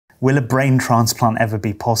Will a brain transplant ever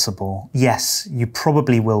be possible? Yes, you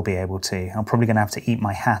probably will be able to. I'm probably going to have to eat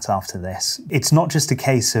my hat after this. It's not just a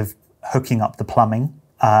case of hooking up the plumbing.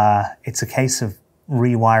 It's a case of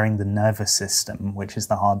rewiring the nervous system, which is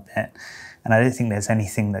the hard bit. And I don't think there's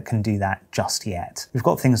anything that can do that just yet. We've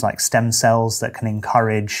got things like stem cells that can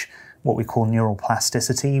encourage what we call neural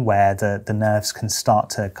plasticity, where the nerves can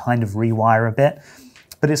start to kind of rewire a bit.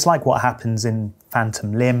 But it's like what happens in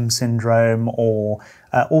phantom limb syndrome or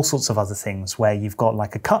all sorts of other things where you've got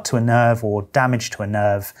like a cut to a nerve or damage to a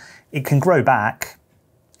nerve. It can grow back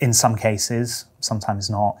in some cases, sometimes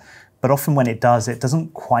not. But often when it does, it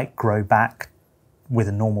doesn't quite grow back with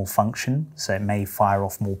a normal function. So it may fire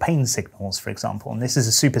off more pain signals, for example. And this is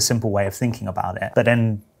a super simple way of thinking about it. But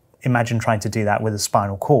then imagine trying to do that with a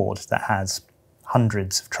spinal cord that has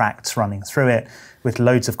hundreds of tracts running through it with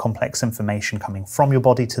loads of complex information coming from your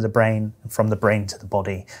body to the brain and from the brain to the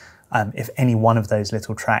body. If any one of those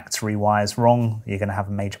little tracts rewires wrong, you're going to have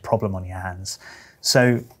a major problem on your hands.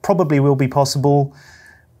 So probably will be possible.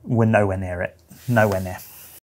 We're nowhere near it. Nowhere near.